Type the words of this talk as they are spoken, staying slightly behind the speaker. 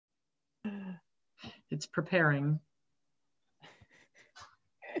It's preparing.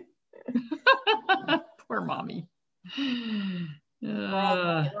 Poor mommy.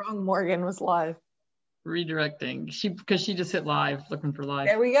 Wrong. Morgan was live. Redirecting. Because she just hit live, looking for live.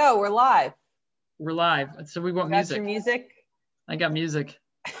 There we go. We're live. We're live. So we want music. Your music? I got music.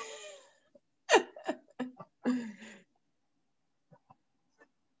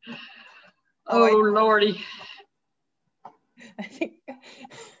 Oh, Lordy. I think.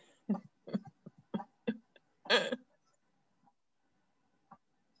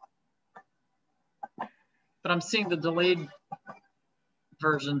 But I'm seeing the delayed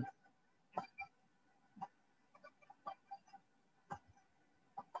version.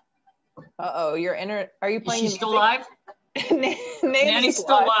 Uh-oh, are you playing? Is she still live? Nanny's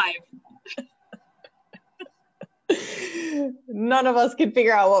still live. None of us can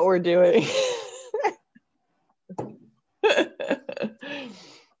figure out what we're doing.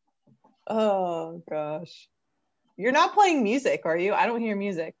 Oh gosh. You're not playing music, are you? I don't hear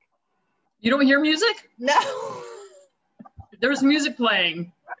music. You don't hear music? No. There's music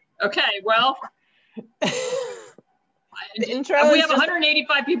playing. Okay, well. The intro we have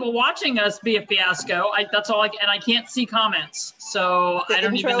 185 people watching us be a fiasco. That's all and I can't see comments. So I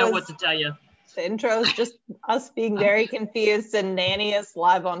don't even know what to tell you. The intro is just us being very confused, and Nanny is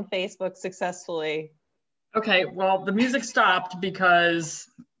live on Facebook successfully. Okay, well, the music stopped because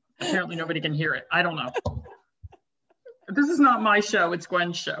apparently nobody can hear it. I don't know. This is not my show, it's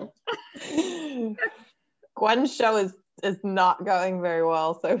Gwen's show. Gwen's show is not going very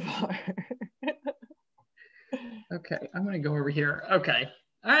well so far. Okay, I'm gonna go over here. Okay.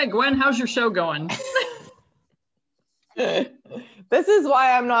 All right, Gwen, how's your show going? This is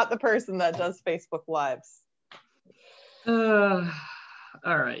why I'm not the person that does Facebook Lives. All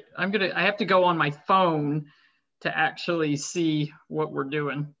right, I have to go on my phone to actually see what we're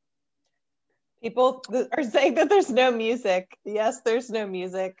doing. People are saying that there's no music. Yes, there's no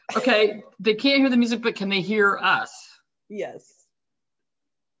music. Okay, they can't hear the music, but can they hear us? Yes.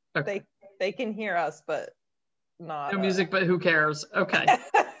 Okay. They can hear us, but not. No music, but who cares? Okay.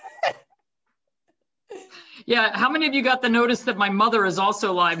 Yeah, how many of you got the notice that my mother is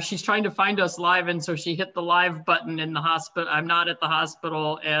also live? She's trying to find us live, and so she hit the live button in the hospital. I'm not at the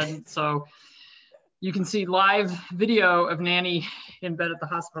hospital, and so you can see live video of Nanny in bed at the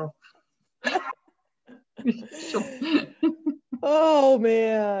hospital. Oh,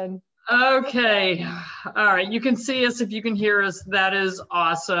 man. Okay. All right. You can see us if you can hear us. That is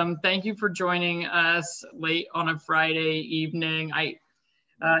awesome. Thank you for joining us late on a Friday evening.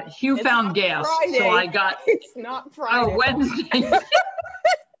 Hugh found gas, Friday. so I got. It's not Friday. Oh, Wednesday.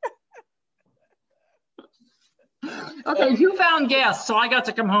 Okay, Hugh found gas, so I got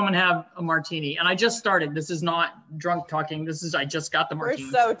to come home and have a martini. And I just started. This is not drunk talking. I just got the martini.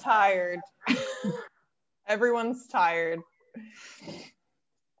 We're so tired. Everyone's tired.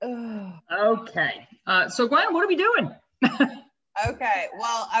 Okay. So Gwen, what are we doing? Okay.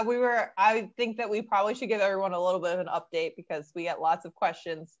 Well, I think that we probably should give everyone a little bit of an update because we get lots of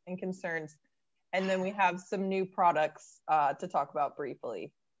questions and concerns. And then we have some new products to talk about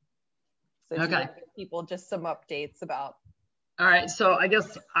briefly. So okay. Give people just some updates about. All right. So I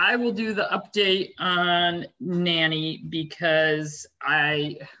guess I will do the update on Nanny because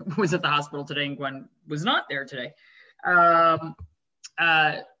I was at the hospital today and Gwen was not there today.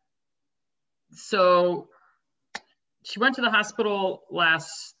 So she went to the hospital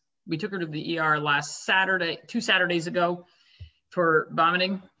we took her to the ER last Saturday, 2 Saturdays ago for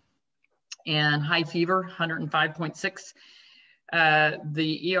vomiting and high fever, 105.6.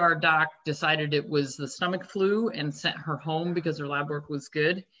 The ER doc decided it was the stomach flu and sent her home because her lab work was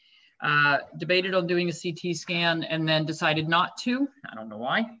good. Debated on doing a CT scan and then decided not to. I don't know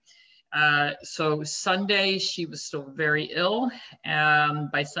why. So Sunday, she was still very ill.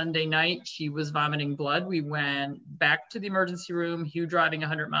 By Sunday night, she was vomiting blood. We went back to the emergency room, Hugh driving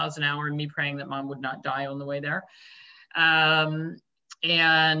 100 miles an hour and me praying that mom would not die on the way there.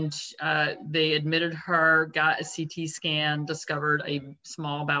 They admitted her, got a CT scan, discovered a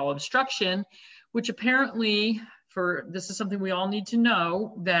small bowel obstruction, which apparently this is something we all need to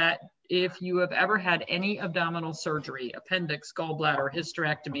know, that if you have ever had any abdominal surgery, appendix, gallbladder,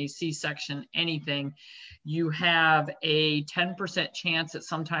 hysterectomy, C-section, anything, you have a 10% chance at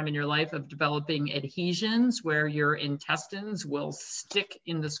some time in your life of developing adhesions where your intestines will stick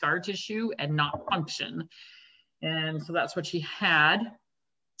in the scar tissue and not function. And so that's what she had.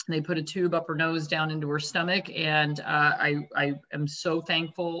 They put a tube up her nose down into her stomach. And I am so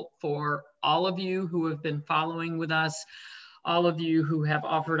thankful for all of you who have been following with us all of you who have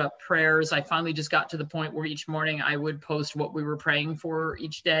offered up prayers. I finally just got to the point where each morning I would post what we were praying for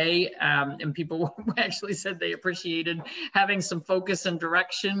each day. And people actually said they appreciated having some focus and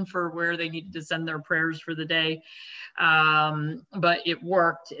direction for where they needed to send their prayers for the day. But it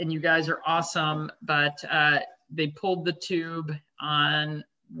worked, and you guys are awesome. But they pulled the tube on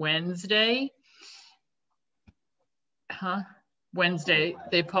Wednesday. Wednesday.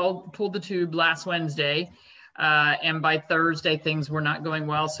 They pulled the tube last Wednesday. And by Thursday, things were not going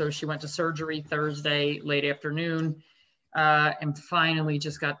well. So she went to surgery Thursday, late afternoon, and finally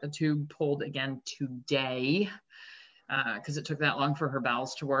just got the tube pulled again today because it took that long for her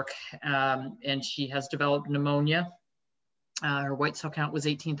bowels to work. And she has developed pneumonia. Her white cell count was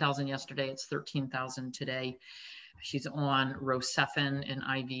 18,000 yesterday. It's 13,000 today. She's on Rocephin, an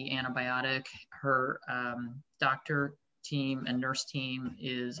IV antibiotic. Her doctor team and nurse team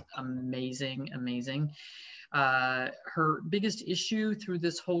is amazing. Her biggest issue through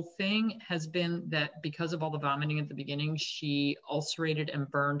this whole thing has been that because of all the vomiting at the beginning, she ulcerated and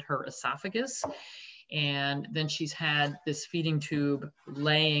burned her esophagus. And then she's had this feeding tube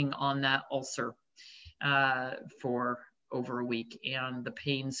laying on that ulcer for over a week. And the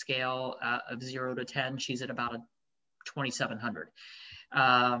pain scale of 0 to 10, she's at about a 2,700.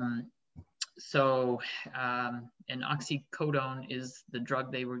 And oxycodone is the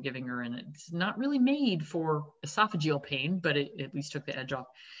drug they were giving her, and it's not really made for esophageal pain, but it at least took the edge off.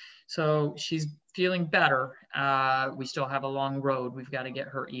 So she's feeling better. We still have a long road. We've got to get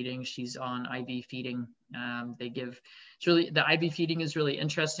her eating. She's on IV feeding. The IV feeding is really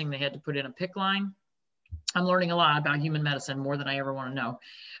interesting. They had to put in a PICC line. I'm learning a lot about human medicine, more than I ever want to know,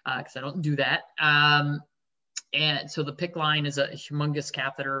 because I don't do that. And so the PICC line is a humongous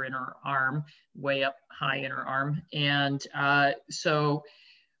catheter in her arm, way up high in her arm. And so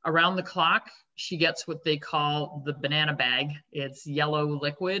around the clock, she gets what they call the banana bag. It's yellow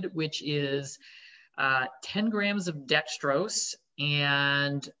liquid, which is 10 grams of dextrose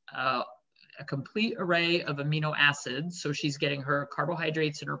and a complete array of amino acids. So she's getting her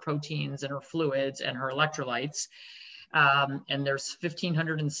carbohydrates and her proteins and her fluids and her electrolytes. And there's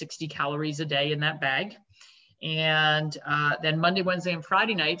 1,560 calories a day in that bag. And then Monday, Wednesday, and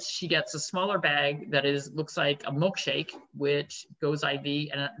Friday nights, she gets a smaller bag that looks like a milkshake, which goes IV,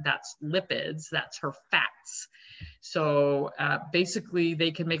 and that's lipids, that's her fats. So basically,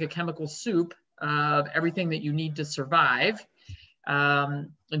 they can make a chemical soup of everything that you need to survive. And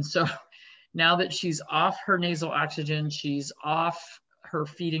so now that she's off her nasal oxygen, she's off her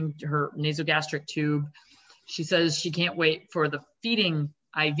nasogastric tube, she says she can't wait for the feeding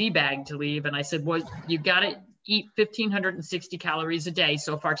IV bag to leave. And I said, well, you got to eat 1,560 calories a day.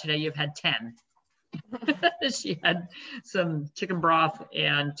 So far today, you've had 10. She had some chicken broth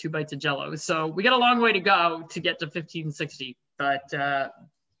and 2 bites of Jell-O. So we got a long way to go to get to 1,560, but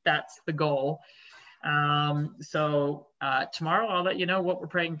that's the goal. So tomorrow, I'll let you know what we're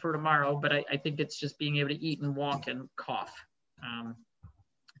praying for tomorrow, but I think it's just being able to eat and walk and cough.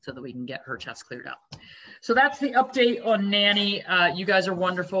 So that we can get her chest cleared out. So that's the update on Nanny. You guys are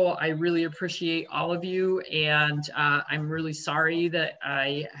wonderful. I really appreciate all of you. And I'm really sorry that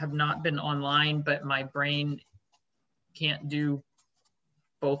I have not been online, but my brain can't do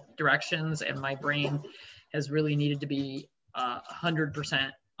both directions. And my brain has really needed to be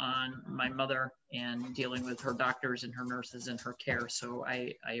 100% on my mother and dealing with her doctors and her nurses and her care. So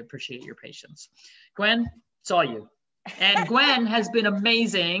I appreciate your patience. Gwen, it's all you. And Gwen has been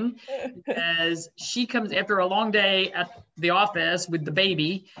amazing because she comes after a long day at the office with the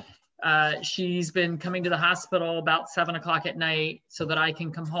baby. She's been coming to the hospital about 7 o'clock at night so that I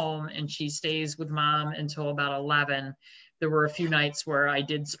can come home, and she stays with mom until about 11. There were a few nights where I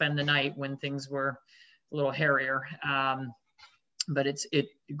did spend the night when things were a little hairier. But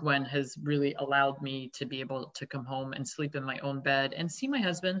Gwen has really allowed me to be able to come home and sleep in my own bed and see my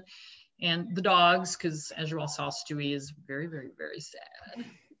husband and the dogs, because as you all saw, Stewie is very, very, very sad.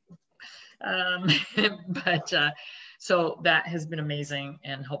 So that has been amazing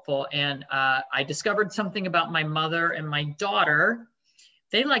and helpful. And I discovered something about my mother and my daughter.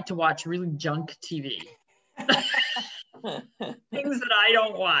 They like to watch really junk TV. Things that I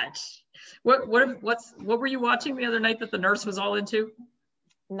don't watch. What were you watching the other night that the nurse was all into?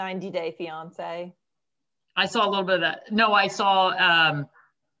 90 Day Fiance. I saw a little bit of that. No, I saw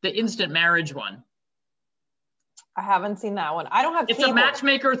the instant marriage one. I haven't seen that one. I don't have cable. It's a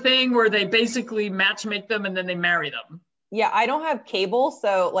matchmaker thing where they basically matchmake them and then they marry them. Yeah, I don't have cable,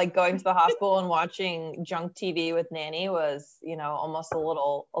 so like going to the hospital and watching junk TV with Nanny was, almost a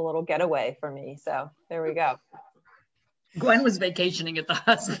little getaway for me. So there we go. Gwen was vacationing at the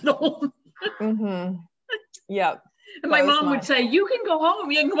hospital. Mm-hmm. Yep. And my mom would say, you can go home.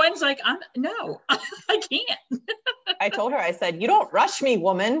 And Gwen's like, no, I can't. I told her, I said, you don't rush me,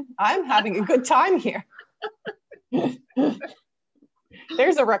 woman. I'm having a good time here. There's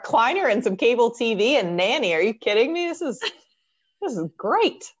a recliner and some cable TV and nanny. Are you kidding me? This is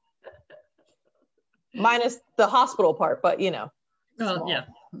great. Minus the hospital part, but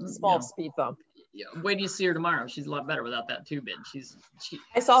small speed bump. Yeah, wait till you see her tomorrow. She's a lot better without that tube in.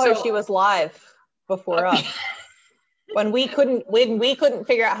 I saw her. She was live before us. When we couldn't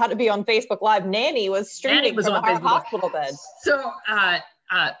figure out how to be on Facebook Live, Nanny was streaming from our hospital bed. So,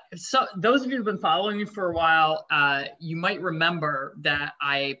 so those of you who've been following me for a while, you might remember that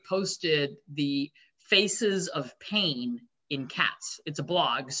I posted the Faces of Pain in Cats. It's a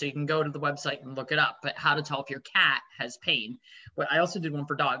blog, so you can go to the website and look it up, but how to tell if your cat has pain. But I also did one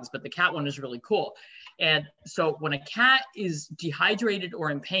for dogs, but the cat one is really cool. And so when a cat is dehydrated or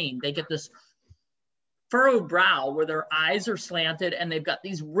in pain, they get this furrowed brow where their eyes are slanted and they've got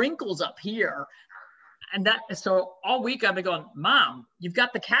these wrinkles up here. And so all week I've been going, Mom, you've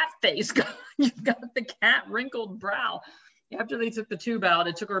got the cat face going. You've got the cat wrinkled brow. After they took the tube out,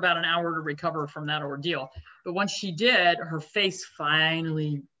 it took her about an hour to recover from that ordeal. But once she did, her face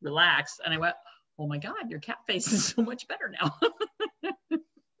finally relaxed. And I went, oh my God, your cat face is so much better now.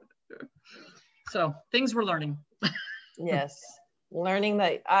 So things we're learning. Yes. Learning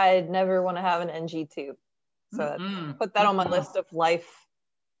that I'd never want to have an NG tube. So put that on my list of life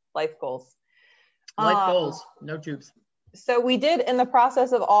goals. Life goals, no tubes. So we did, in the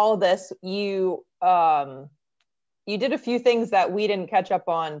process of all of this, you did a few things that we didn't catch up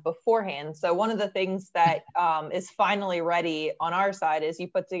on beforehand. So one of the things that is finally ready on our side is you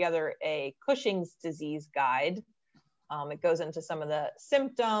put together a Cushing's disease guide. It goes into some of the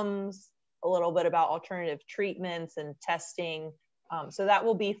symptoms, a little bit about alternative treatments and testing. So that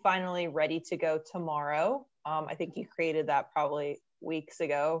will be finally ready to go tomorrow. I think you created that probably weeks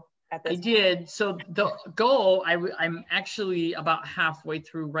ago. I did. So the goal, I'm actually about halfway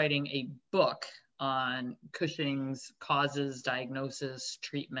through writing a book on Cushing's causes, diagnosis,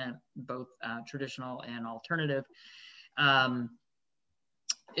 treatment, both traditional and alternative.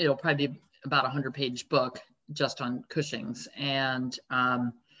 It'll probably be about 100-page book just on Cushing's. And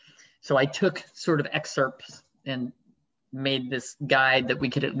so I took sort of excerpts and made this guide that we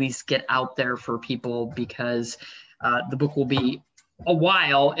could at least get out there for people, because the book will be a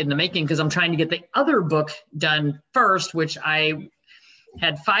while in the making, because I'm trying to get the other book done first, which I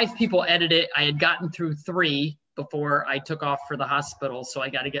had 5 people edit it. I had gotten through 3 before I took off for the hospital, so I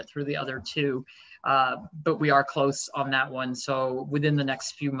got to get through the other 2. But we are close on that one. So within the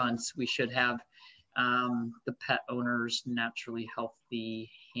next few months, we should have the Pet Owner's Naturally Healthy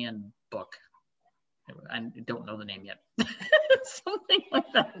Handbook. I don't know the name yet. Something like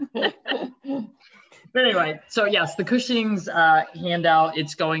that. But anyway, so yes, the Cushing's handout,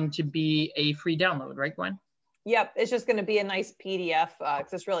 it's going to be a free download, right, Gwen? Yep, it's just going to be a nice PDF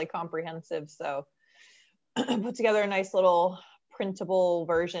because it's really comprehensive. So put together a nice little printable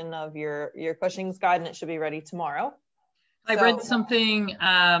version of your Cushing's guide, and it should be ready tomorrow. I read something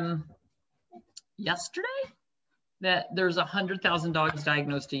yesterday that there's 100,000 dogs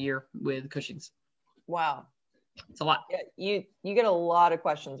diagnosed a year with Cushing's. Wow. It's a lot. Yeah, you get a lot of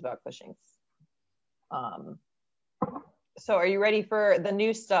questions about Cushing's. So are you ready for the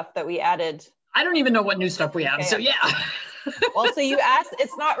new stuff that we added? I don't even know what new stuff we have. Okay. So yeah. Well, so you asked,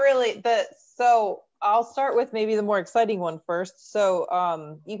 it's not really so I'll start with maybe the more exciting one first.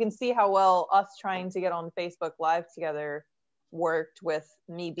 So you can see how well us trying to get on Facebook Live together worked with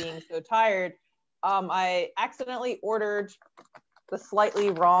me being so tired. I accidentally ordered the slightly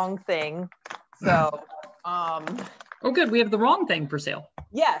wrong thing. So oh good, we have the wrong thing for sale.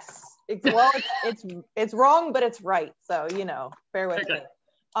 Yes. It's wrong, but it's right. So, bear with me.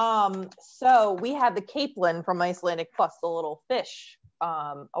 So we had the capelin from Icelandic Plus, the little fish,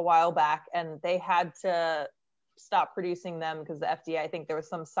 a while back, and they had to stop producing them because the FDA, I think there was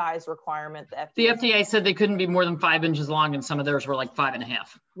some size requirement. The FDA said they couldn't be more than 5 inches long, and some of theirs were like 5.5.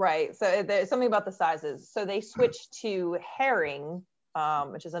 Right. So there's something about the sizes. So they switched to herring,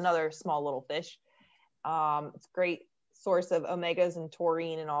 which is another small little fish. It's a great source of omegas and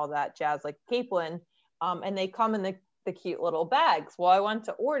taurine and all that jazz, like capelin. And they come in the cute little bags. Well, I went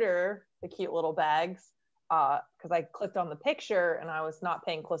to order the cute little bags because I clicked on the picture and I was not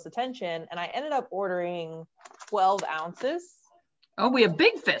paying close attention. And I ended up ordering 12 ounces. Oh, we have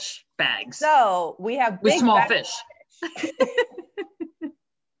big fish bags. So we have with small fish.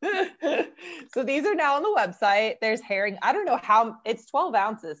 So these are now on the website. There's herring. I don't know how, it's 12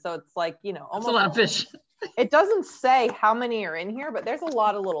 ounces. So it's like, almost a lot of fish. It doesn't say how many are in here, but there's a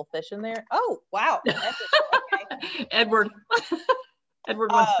lot of little fish in there. Oh, wow. Okay. Edward.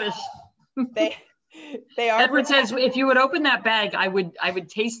 Edward wants fish. They are. Edward says, if you would open that bag, I would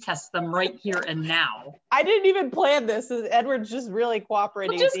taste test them right here and now. I didn't even plan this. Edward's just really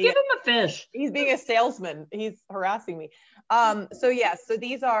cooperating. Well, just give him a fish. He's being a salesman. He's harassing me. So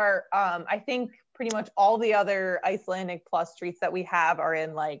these are, I think pretty much all the other Icelandic Plus treats that we have are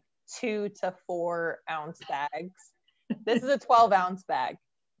in like 2 to 4 ounce bags. This is a 12-ounce bag.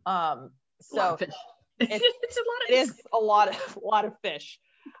 So it's a lot of fish.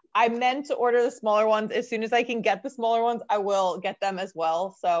 I meant to order the smaller ones. As soon as I can get the smaller ones, I will get them as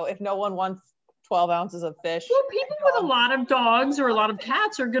well. So if no one wants 12 ounces of fish. Well, people with a lot of dogs or a lot of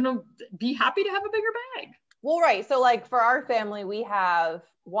cats are going to be happy to have a bigger bag. Well, right. So like for our family, we have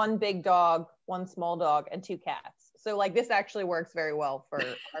 1 big dog, 1 small dog, and 2 cats. So like this actually works very well for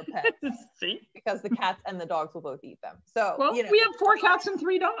our pets. See? Because the cats and the dogs will both eat them. So, well, we have 4 cats and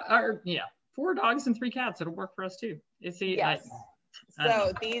 3 dogs, or 4 dogs and 3 cats. It'll work for us too. Yes.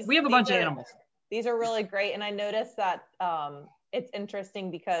 So we have a bunch of animals. These are really great. And I noticed that it's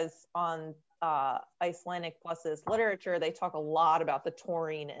interesting because on Icelandic Plus's literature, they talk a lot about the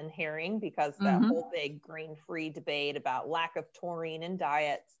taurine in herring because that whole big grain-free debate about lack of taurine in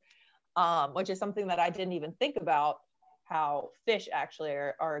diets, which is something that I didn't even think about, how fish actually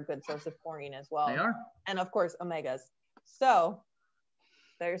are a good source of taurine as well. They are. And of course, omegas. So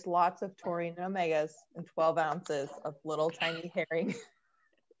there's lots of taurine and omegas and 12 ounces of little tiny herring.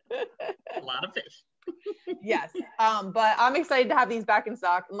 A lot of fish. Yes. But I'm excited to have these back in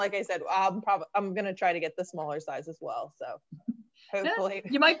stock. And like I said, I'm going to try to get the smaller size as well. So hopefully.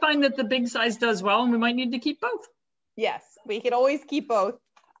 You might find that the big size does well and we might need to keep both. Yes, we could always keep both.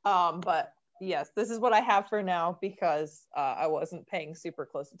 But yes, this is what I have for now because I wasn't paying super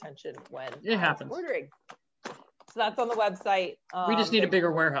close attention when it happens. Ordering. So that's on the website. We just need a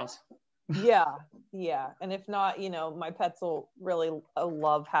bigger warehouse. Yeah. And if not, my pets will really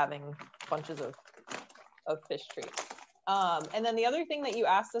love having bunches of fish treats. And then the other thing that you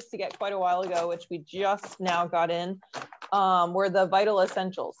asked us to get quite a while ago, which we just now got in, were the Vital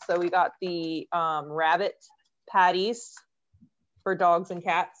Essentials. So we got the rabbit patties for dogs and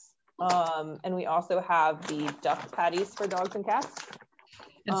cats. And we also have the duck patties for dogs and cats.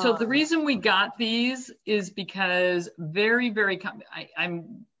 And so the reason we got these is because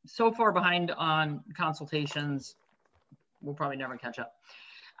I'm so far behind on consultations. We'll probably never catch up.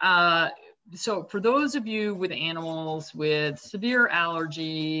 So for those of you with animals with severe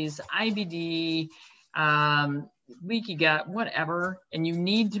allergies, IBD, leaky gut, whatever, and you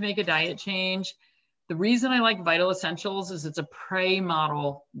need to make a diet change, the reason I like Vital Essentials is it's a prey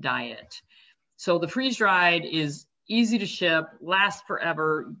model diet. So the freeze-dried is easy to ship, lasts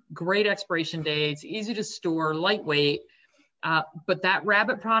forever, great expiration dates, easy to store, lightweight. But that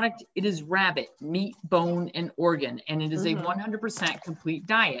rabbit product, it is rabbit, meat, bone, and organ, and it is a 100% complete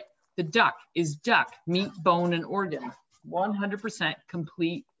diet. The duck is duck, meat, bone, and organ, 100%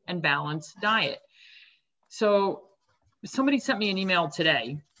 complete and balanced diet. So somebody sent me an email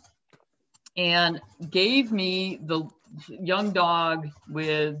today and gave me the young dog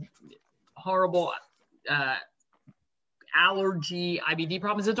with horrible allergy, IBD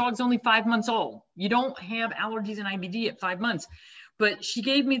problems. The dog's only 5 months old. You don't have allergies and IBD at 5 months. But she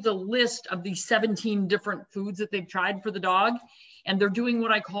gave me the list of the 17 different foods that they've tried for the dog. And they're doing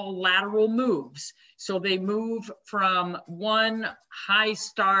what I call lateral moves. So they move from one high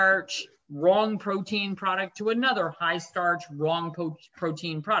starch, wrong protein product to another high starch, wrong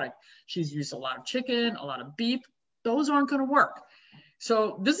protein product. She's used a lot of chicken, a lot of beef. Those aren't going to work.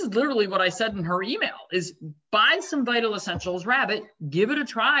 So this is literally what I said in her email is buy some Vital Essentials rabbit, give it a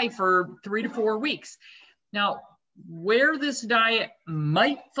try for 3 to 4 weeks. Now, where this diet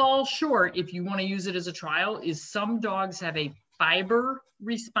might fall short if you want to use it as a trial is some dogs have a fiber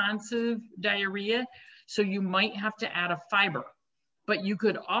responsive diarrhea. So you might have to add a fiber, but you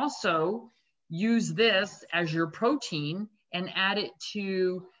could also use this as your protein and add it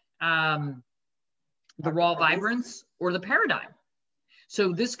to the Raw Vibrance or the Paradigm.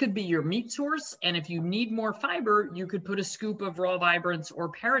 So this could be your meat source. And if you need more fiber, you could put a scoop of Raw Vibrance or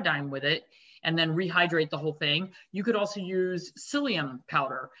Paradigm with it and then rehydrate the whole thing. You could also use psyllium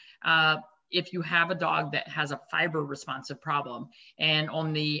powder if you have a dog that has a fiber responsive problem. And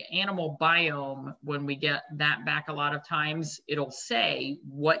on the animal biome, when we get that back a lot of times, it'll say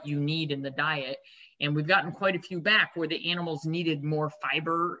what you need in the diet. And we've gotten quite a few back where the animals needed more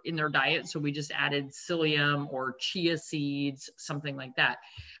fiber in their diet. So we just added psyllium or chia seeds, something like that.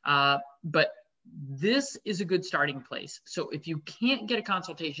 But this is a good starting place. So if you can't get a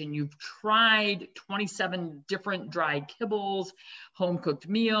consultation, you've tried 27 different dry kibbles, home cooked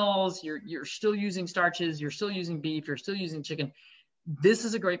meals, you're still using starches, you're still using beef, you're still using chicken, this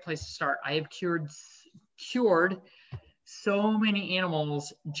is a great place to start. I have cured so many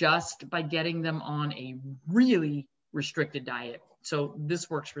animals just by getting them on a really restricted diet. So this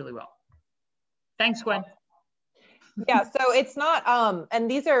works really well. Thanks, Gwen. Yeah, so it's not, and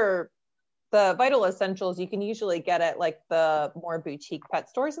these are the Vital Essentials you can usually get at like the more boutique pet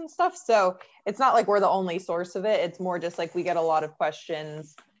stores and stuff. So it's not like we're the only source of it. It's more just like we get a lot of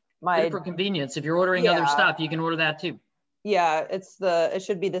questions. For convenience, if you're ordering other stuff, you can order that too. Yeah, it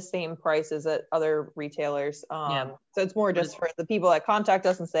should be the same price as at other retailers. So it's more just for the people that contact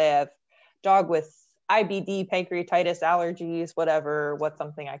us and say I have dog with IBD, pancreatitis, allergies, whatever, what's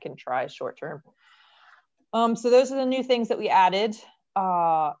something I can try short term. So those are the new things that we added.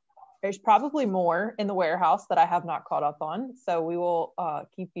 There's probably more in the warehouse that I have not caught up on. So we will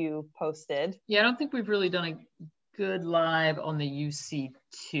keep you posted. Yeah, I don't think we've really done a good live on the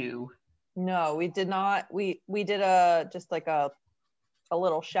UC2. No, we did not. We did just like a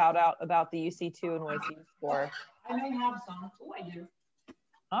little shout out about the UC2 and what it's used for. I may have some. Oh, I do.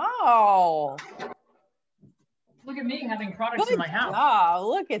 Oh. Look at me having products in my house. Oh,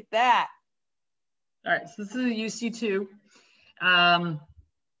 look at that. All right, so this is a UC2.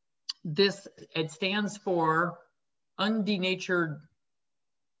 It stands for undenatured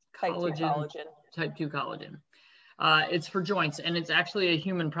collagen, type 2 collagen. It's for joints, and it's actually a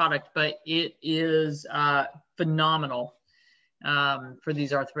human product, but it is phenomenal for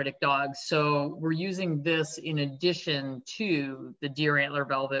these arthritic dogs. So we're using this in addition to the deer antler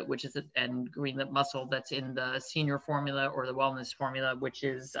velvet, which is and green lip mussel that's in the senior formula or the wellness formula, which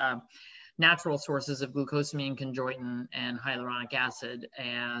is natural sources of glucosamine, chondroitin, and hyaluronic acid.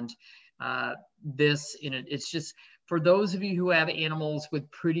 And it's just for those of you who have animals with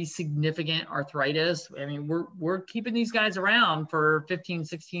pretty significant arthritis. I mean, we're keeping these guys around for 15,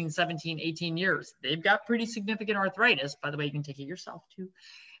 16, 17, 18 years. They've got pretty significant arthritis. By the way, you can take it yourself too.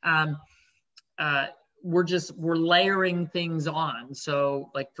 We're layering things on.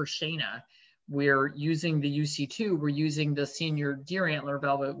 So like for Shayna, we're using the UC2, we're using the senior deer antler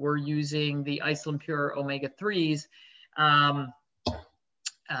velvet, we're using the Iceland Pure omega-3s.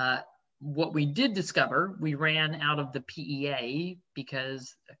 What we did discover, we ran out of the PEA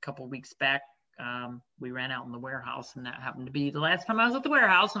because a couple weeks back, we ran out in the warehouse, and that happened to be the last time I was at the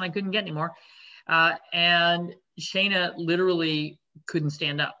warehouse and I couldn't get any more. And Shayna literally couldn't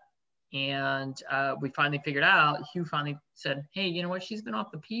stand up. And we finally figured out, Hugh finally said, hey, you know what? She's been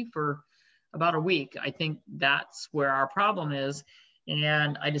off the P for about a week. I think that's where our problem is.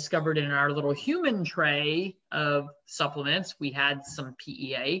 And I discovered in our little human tray of supplements, we had some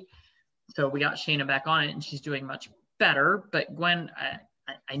PEA. So we got Shayna back on it, and she's doing much better. But Gwen,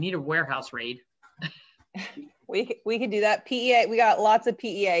 I need a warehouse raid. We could do that. PEA, we got lots of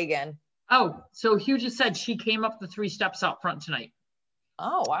PEA again. Oh, so Hugh just said she came up the 3 steps out front tonight.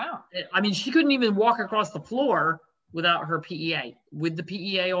 Oh, wow. I mean, she couldn't even walk across the floor without her PEA. With the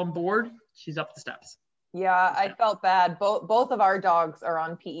PEA on board, she's up the steps. Yeah, I felt bad. Both of our dogs are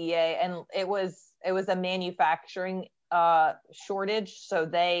on PEA, and it was a manufacturing shortage. So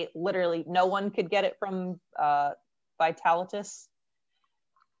they literally, no one could get it from Vitalitas.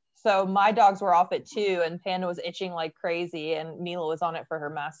 So my dogs were off it too, and Panda was itching like crazy, and Mila was on it for her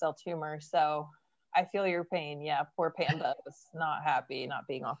mast cell tumor. So I feel your pain. Yeah, poor Panda was not happy not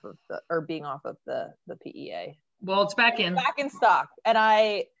being off of the PEA. Well, it's back in stock, and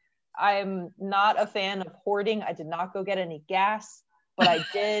I'm not a fan of hoarding. I did not go get any gas, but I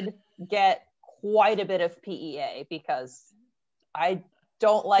did get quite a bit of PEA because I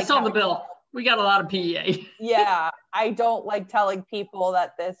don't like. I saw the bill. We got a lot of PEA. Yeah, I don't like telling people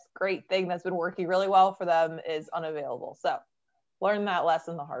that this great thing that's been working really well for them is unavailable. So learn that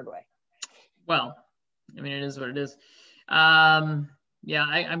lesson the hard way. Well, I mean, it is what it is. Yeah,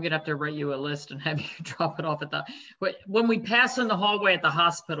 I'm going to have to write you a list and have you drop it off when we pass in the hallway at the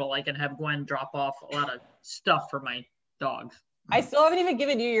hospital, I can have Gwen drop off a lot of stuff for my dogs. I still haven't even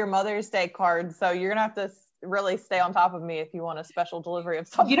given you your Mother's Day card, so you're going to have to really stay on top of me if you want a special delivery of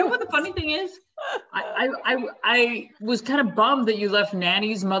something. You know what the funny thing is? I was kind of bummed that you left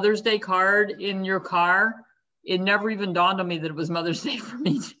Nanny's Mother's Day card in your car. It never even dawned on me that it was Mother's Day for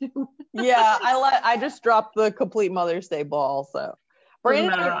me too. Yeah, I just dropped the complete Mother's Day ball, so.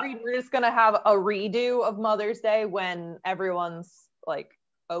 Brandon and I agreed we're just going to have a redo of Mother's Day when everyone's like,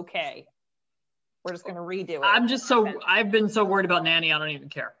 okay. We're just going to redo it. I've been so worried about Nanny, I don't even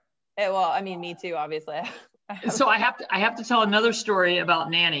care. Well, I mean, me too, obviously. So I have to tell another story about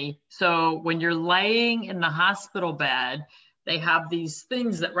Nanny. So when you're laying in the hospital bed, they have these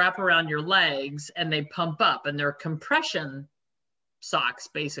things that wrap around your legs and they pump up, and they're compression socks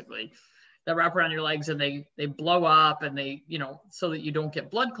basically that wrap around your legs, and they blow up, and they, so that you don't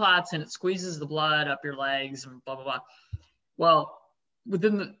get blood clots, and it squeezes the blood up your legs and blah, blah, blah. Well,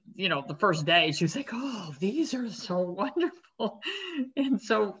 within the first day, she was like, oh, these are so wonderful. And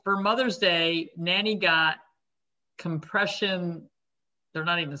so for Mother's Day, Nanny got compression. They're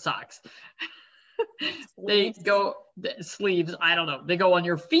not even socks. They go sleeves. I don't know. They go on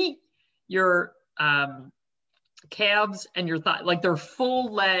your feet, your calves, and your thigh. Like they're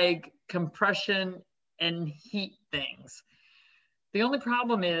full leg compression and heat things. The only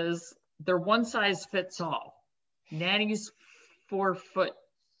problem is they're one size fits all. Nanny's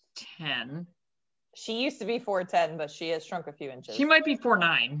 4'10". She used to be 4'10", but she has shrunk a few inches. She might be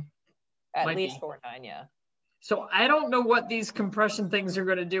 4'9". At least 4'9", yeah. So I don't know what these compression things are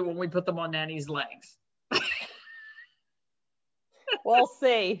going to do when we put them on Nanny's legs. We'll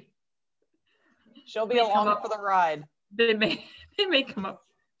see. She'll be along for the ride. They may come up.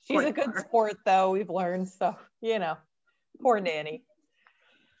 She's a good sport, though, we've learned. So, poor Nanny.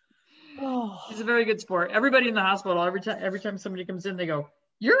 Oh. She's a very good sport. Everybody in the hospital, every time somebody comes in, they go,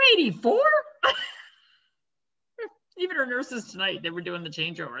 "You're 84?" Even our nurses tonight, they were doing the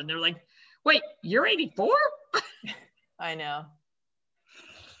changeover, and they're like, "Wait, you're 84?" I know.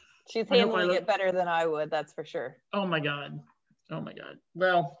 She's handling it better than I would, that's for sure. Oh my god.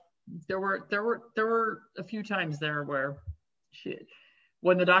 Well, there were a few times there where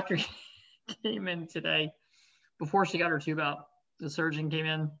when the doctor came in today, before she got her tube out, the surgeon came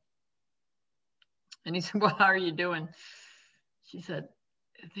in and he said, "Well, how are you doing?" She said,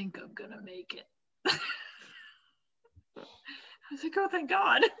 "I think I'm gonna make it." I was like, "Oh, thank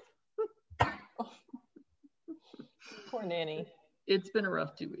God." Poor Nanny. It's been a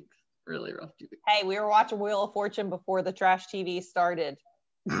rough 2 weeks. Really rough 2 weeks. Hey, we were watching Wheel of Fortune before the trash TV started,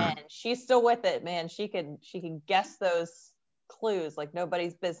 and she's still with it, man. She can guess those clues like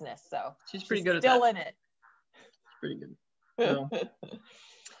nobody's business. So she's pretty good at still that. In it. She's pretty good. So.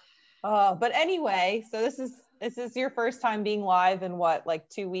 But anyway, so this is your first time being live in what, like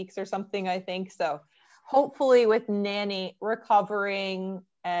 2 weeks or something, I think. So hopefully with Nanny recovering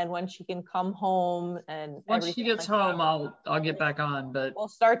and when she can come home and once she gets home, I'll get back on, but we'll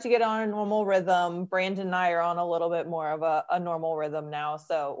start to get on a normal rhythm. Brandon and I are on a little bit more of a normal rhythm now.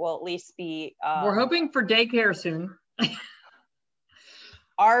 So we'll at least be, we're hoping for daycare soon.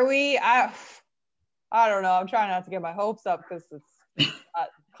 Are we? I don't know. I'm trying not to get my hopes up because it's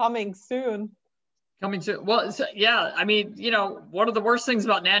coming soon. Well, yeah. I mean, one of the worst things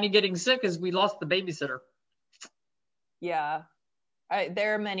about Nanny getting sick is we lost the babysitter. Yeah.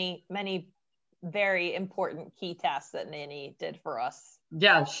 There are many, many very important key tasks that Nanny did for us.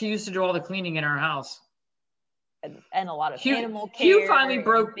 Yeah, she used to do all the cleaning in our house. And a lot of animal care. Hugh finally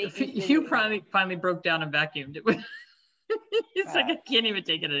broke down and vacuumed it. He's like, I can't even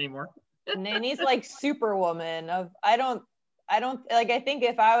take it anymore. Nanny's like Superwoman I think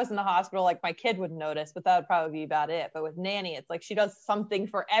if I was in the hospital, like my kid would notice, but that would probably be about it. But with Nanny, it's like she does something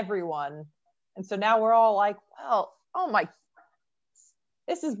for everyone. And so now we're all like, well, oh my,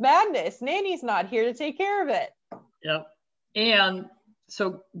 this is madness. Nanny's not here to take care of it. Yep. And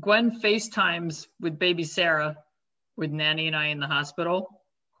so Gwen FaceTimes with baby Sarah with Nanny and I in the hospital.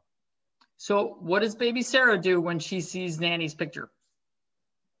 So what does baby Sarah do when she sees Nanny's picture?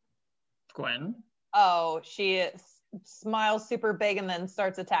 Gwen? Oh, she smiles super big and then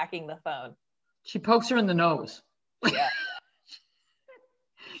starts attacking the phone. She pokes her in the nose. Yeah.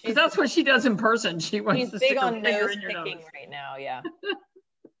 Because that's what she does in person. She wants to stick her finger in your nose right now, yeah.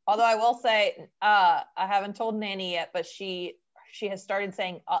 Although I will say, I haven't told Nanny yet, but she has started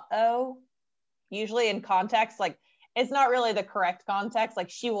saying "uh-oh," usually in context, like it's not really the correct context. Like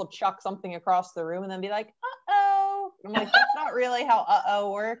she will chuck something across the room and then be like, "uh-oh." I'm like, that's not really how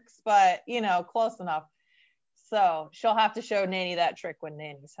 "uh-oh" works, but close enough. So she'll have to show Nanny that trick when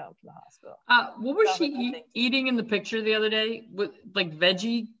Nanny's home from the hospital. What was she eating in the picture the other day? With like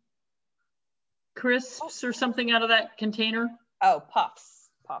veggie crisps or something out of that container? Oh, puffs.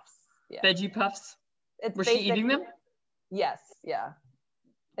 Yeah. Veggie puffs. Was she eating them? Yes. Yeah.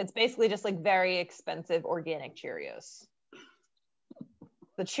 It's basically just like very expensive organic Cheerios.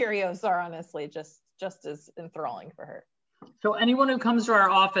 The Cheerios are honestly just as enthralling for her. So anyone who comes to our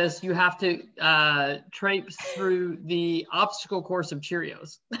office, you have to traipse through the obstacle course of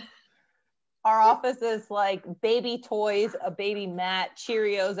Cheerios. Our office is like baby toys, a baby mat,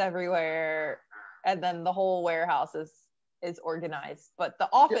 Cheerios everywhere, and then the whole warehouse is organized. But the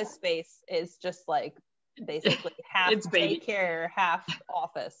office space is just like basically half It's baby. daycare, half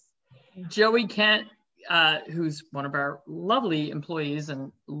office. Joey Kent, who's one of our lovely employees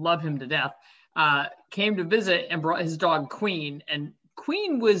and love him to death, came to visit and brought his dog Queen. And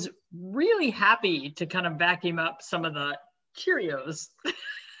Queen was really happy to kind of vacuum up some of the Cheerios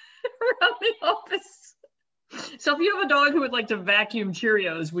around the office. So if you have a dog who would like to vacuum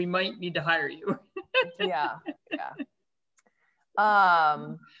Cheerios, we might need to hire you. Yeah.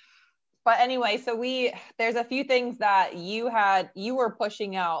 But anyway, so there's a few things that you were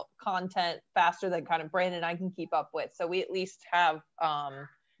pushing out content faster than kind of Brandon and I can keep up with. So we at least have,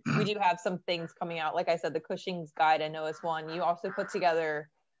 we do have some things coming out. Like I said, the Cushing's guide I know is one. You also put together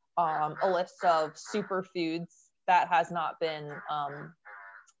a list of superfoods that has not been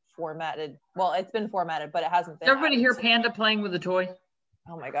formatted. Well, it's been formatted, but it hasn't been. Everybody hear Panda playing with a toy?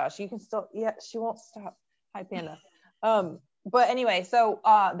 Oh my gosh, you can still, yeah, she won't stop. Hi, Panda. But anyway, so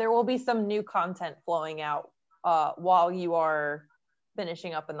there will be some new content flowing out while you are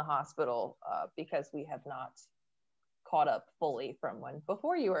finishing up in the hospital because we have not caught up fully from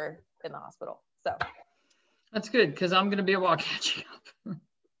before you were in the hospital. So that's good because I'm going to be able to catch you up.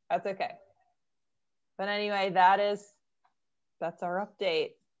 That's okay. But anyway, that's our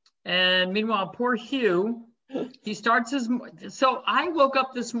update. And meanwhile, poor Hugh, he starts so I woke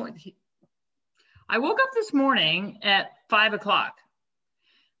up this morning. At 5 o'clock.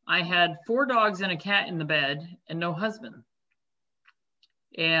 I had 4 dogs and a cat in the bed and no husband.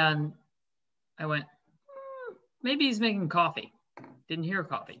 And I went, maybe he's making coffee. Didn't hear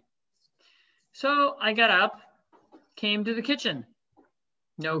coffee. So I got up, came to the kitchen.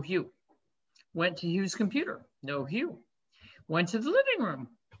 No Hugh. Went to Hugh's computer. No Hugh. Went to the living room.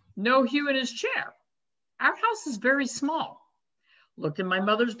 No Hugh in his chair. Our house is very small. Looked in my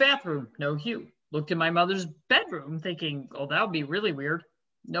mother's bathroom. No Hugh. Looked in my mother's bedroom thinking, oh, that would be really weird.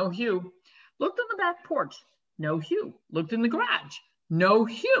 No Hugh. Looked on the back porch. No Hugh. Looked in the garage. No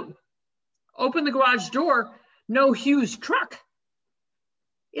Hugh. Opened the garage door. No Hugh's truck.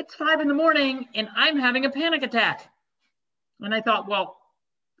 It's 5 a.m. and I'm having a panic attack. And I thought, well,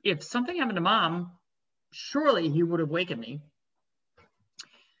 if something happened to Mom, surely he would have wakened me.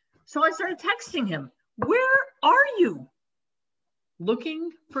 So I started texting him. Where are you?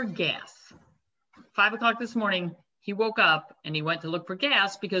 Looking for gas. 5 o'clock this morning, he woke up and he went to look for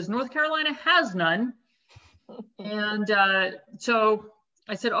gas because North Carolina has none. And so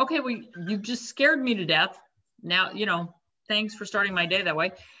I said, okay, well, you just scared me to death. Now, thanks for starting my day that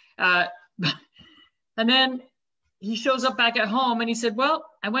way. And then he shows up back at home and he said, well,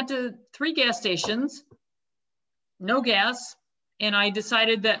 I went to 3 gas stations, no gas. And I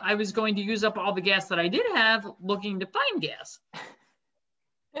decided that I was going to use up all the gas that I did have looking to find gas.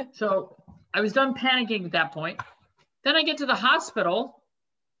 So I was done panicking at that point. Then I get to the hospital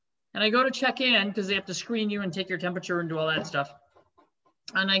and I go to check in because they have to screen you and take your temperature and do all that stuff.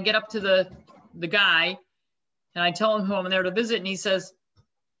 And I get up to the guy and I tell him who I'm there to visit. And he says,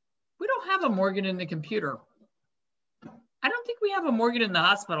 we don't have a Morgan in the computer. I don't think we have a Morgan in the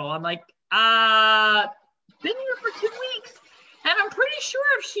hospital. I'm like, been here for 2 weeks. And I'm pretty sure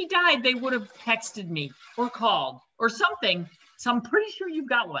if she died, they would have texted me or called or something. So I'm pretty sure you've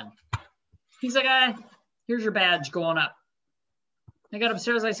got one. He's like, here's your badge, go on up. I got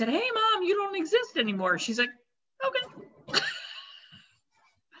upstairs. I said, hey, Mom, you don't exist anymore. She's like, okay.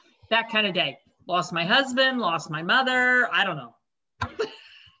 That kind of day. Lost my husband, lost my mother. I don't know.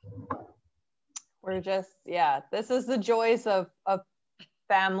 We're just, this is the joys of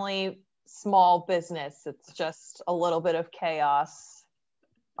family, small business. It's just a little bit of chaos,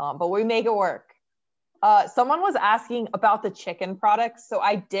 but we make it work. Someone was asking about the chicken products. So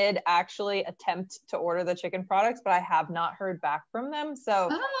I did actually attempt to order the chicken products, but I have not heard back from them. So,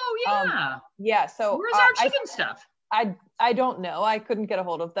 So where's our chicken stuff? I don't know. I couldn't get a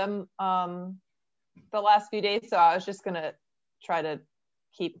hold of them the last few days. So I was just going to try to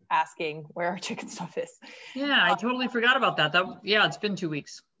keep asking where our chicken stuff is. Yeah, I totally forgot about that. It's been 2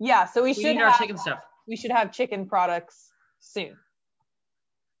 weeks. Yeah, so we should need our chicken stuff. We should have chicken products soon.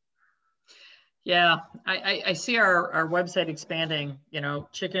 Yeah, I see our website expanding,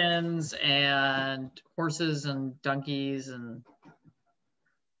 chickens and horses and donkeys. And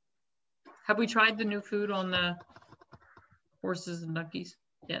have we tried the new food on the horses and donkeys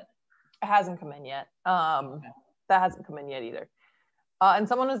yet? It hasn't come in yet. That hasn't come in yet either. And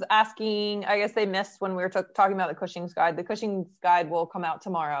someone was asking, I guess they missed when we were talking about the Cushing's guide. The Cushing's guide will come out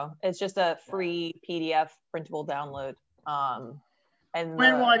tomorrow. It's just a free PDF printable download. And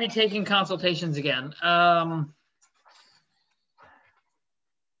when will I be taking consultations again?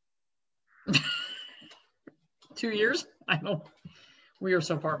 2 years? I know we are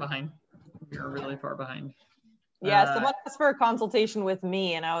so far behind. You're really far behind. Yeah, someone asked for a consultation with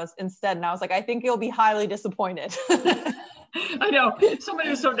me, and I was like, I think you'll be highly disappointed. I know. Somebody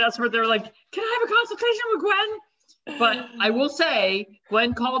was so desperate. They were like, can I have a consultation with Gwen? But I will say,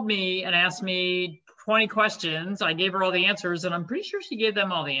 Gwen called me and asked me 20 questions. I gave her all the answers, and I'm pretty sure she gave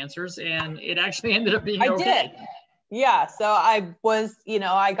them all the answers, and it actually ended up being okay. I did. Yeah, so I was,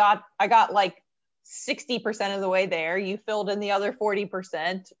 I got like 60% of the way there. You filled in the other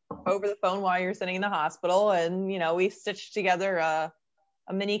 40% over the phone while you're sitting in the hospital, and we stitched together a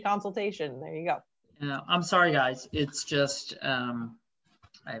mini consultation. There you go. Yeah, I'm sorry, guys. It's just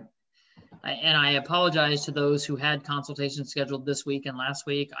I apologize to those who had consultations scheduled this week and last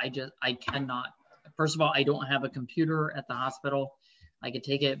week. I cannot. First of all, I don't have a computer at the hospital. I could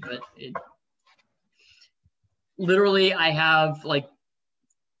take it, but literally I have like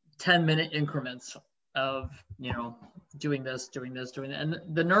 10-minute increments of, doing this, doing that. And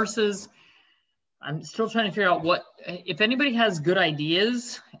the nurses, I'm still trying to figure out if anybody has good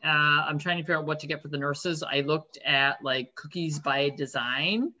ideas, I'm trying to figure out what to get for the nurses. I looked at like cookies by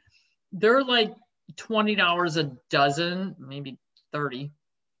design. They're like $20 a dozen, maybe 30.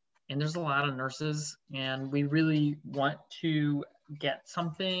 And there's a lot of nurses, and we really want to get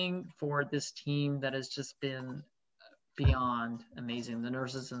something for this team that has just been beyond amazing. The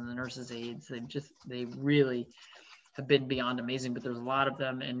nurses and the nurses' aides, they really have been beyond amazing, but there's a lot of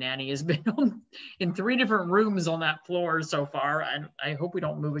them, and Nanny has been in 3 different rooms on that floor so far. I hope we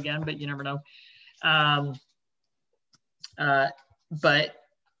don't move again, but you never know. But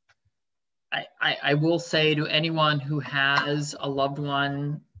I will say to anyone who has a loved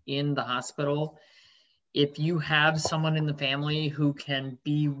one in the hospital, if you have someone in the family who can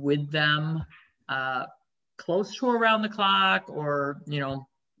be with them close to around the clock, or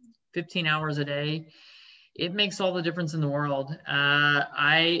 15 hours a day, it makes all the difference in the world.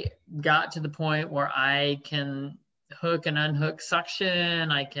 I got to the point where I can hook and unhook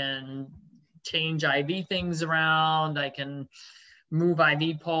suction, I can change IV things around, I can move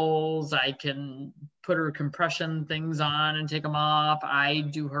IV poles, I can put her compression things on and take them off, I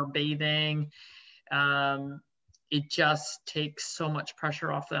do her bathing. It just takes so much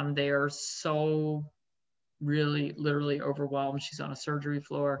pressure off them. They are so really literally overwhelmed. She's on a surgery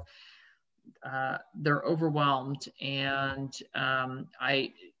floor. They're overwhelmed. And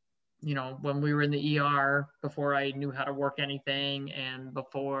when we were in the ER, before I knew how to work anything and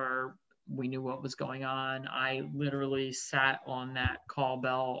before we knew what was going on, I literally sat on that call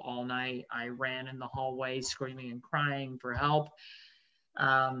bell all night. I ran in the hallway screaming and crying for help.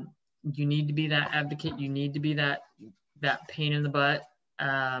 You need to be that advocate. You need to be that pain in the butt.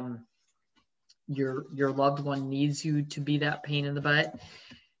 Your loved one needs you to be that pain in the butt.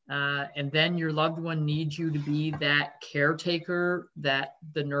 And then your loved one needs you to be that caretaker that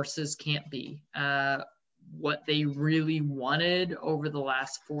the nurses can't be. What they really wanted over the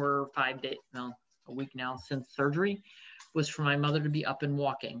last 4 or 5 days, a week now since surgery, was for my mother to be up and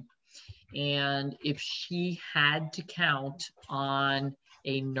walking. And if she had to count on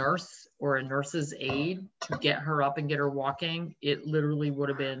a nurse or a nurse's aide to get her up and get her walking, it literally would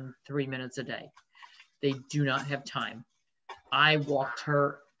have been 3 minutes a day. They do not have time. I walked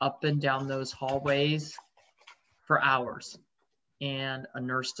her up and down those hallways for hours, and a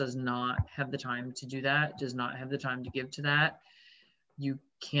nurse does not have the time to do that, does not have the time to give to that. You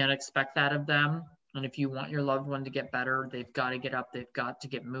can't expect that of them. And if you want your loved one to get better, they've got to get up, they've got to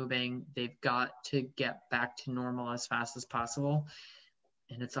get moving, they've got to get back to normal as fast as possible.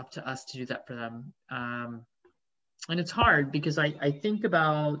 And it's up to us to do that for them. And it's hard because I think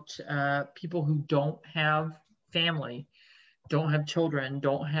about people who don't have family, don't have children,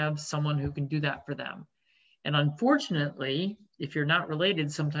 don't have someone who can do that for them. And unfortunately, if you're not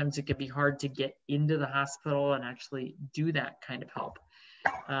related, sometimes it can be hard to get into the hospital and actually do that kind of help.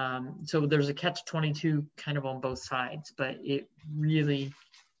 So there's a catch-22 kind of on both sides, but it really,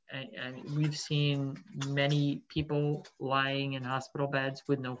 we've seen many people lying in hospital beds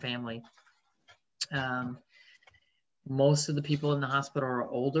with no family. Most of the people in the hospital are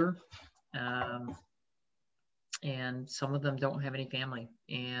older, and some of them don't have any family,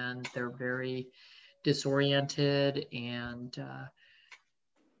 and they're very disoriented, and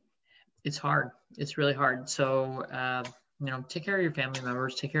it's hard. It's really hard. So, take care of your family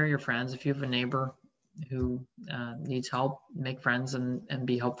members, take care of your friends. If you have a neighbor who needs help, make friends and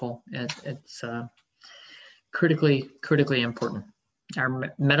be helpful. It's critically important.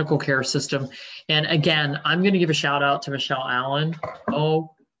 Our medical care system. And again, I'm going to give a shout out to Michelle Allen.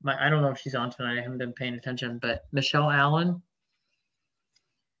 I don't know if she's on tonight. I haven't been paying attention, but Michelle Allen,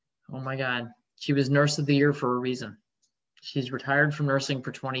 oh my God, she was Nurse of the Year for a reason. She's retired from nursing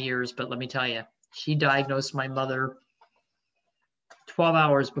for 20 years, but let me tell you, she diagnosed my mother 12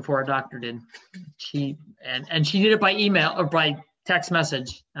 hours before a doctor did. She did it by email or by text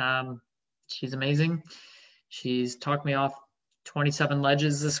message. She's amazing. She's talked me off 27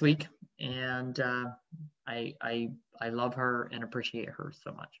 ledges this week, and I love her and appreciate her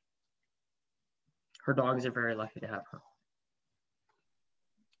so much. Her dogs are very lucky to have her.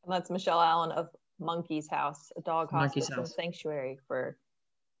 And that's Michelle Allen of Monkey's House, a dog hospice and sanctuary for.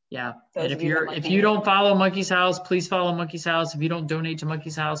 Yeah, and if you don't follow Monkey's House, please follow Monkey's House. If you don't donate to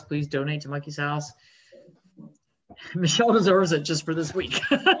Monkey's House, please donate to Monkey's House. Michelle deserves it just for this week.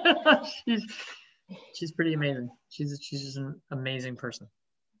 She's pretty amazing. She's just an amazing person.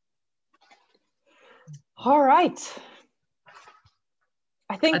 All right.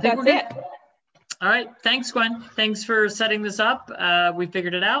 I think that's it. All right. Thanks, Gwen. Thanks for setting this up. We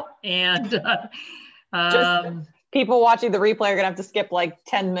figured it out. And just people watching the replay are going to have to skip like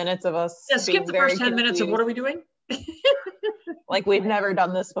 10 minutes of us. Yeah, skip the first 10 minutes of what are we doing? Like we've never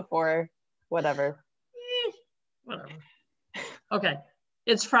done this before. Whatever. Whatever. Okay.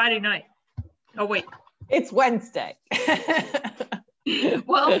 It's Friday night. Oh, wait. It's Wednesday.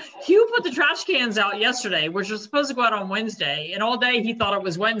 Well, Hugh put the trash cans out yesterday, which was supposed to go out on Wednesday. And all day he thought it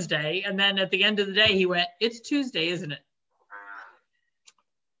was Wednesday. And then at the end of the day, he went, it's Tuesday, isn't it?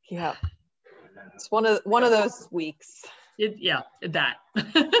 Yeah. It's one of those weeks. That.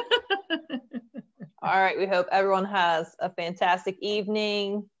 All right. We hope everyone has a fantastic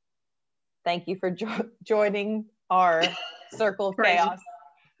evening. Thank you for joining our Circle of Chaos.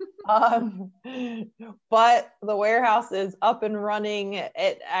 But the warehouse is up and running.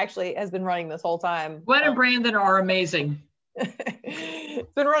 It actually has been running this whole time. Gwen and Brandon are amazing.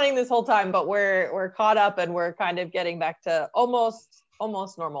 It's been running this whole time, but we're caught up and we're kind of getting back to almost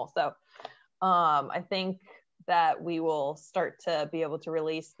normal. So I think that we will start to be able to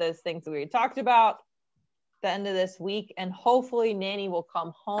release those things that we talked about the end of this week, and hopefully Nanny will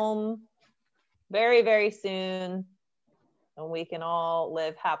come home very, very soon. And we can all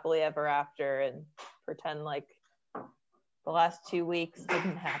live happily ever after and pretend like the last 2 weeks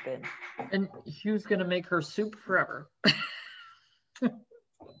didn't happen. And Hugh's going to make her soup forever.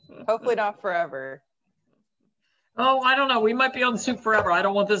 Hopefully not forever. Oh, I don't know. We might be on soup forever. I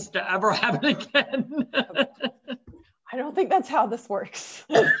don't want this to ever happen again. I don't think that's how this works.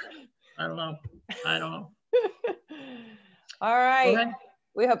 I don't know. All right. Okay.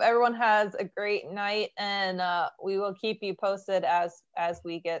 We hope everyone has a great night, and we will keep you posted as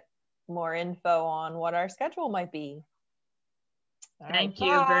we get more info on what our schedule might be. Thank you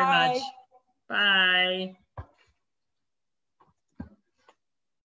very much. Bye.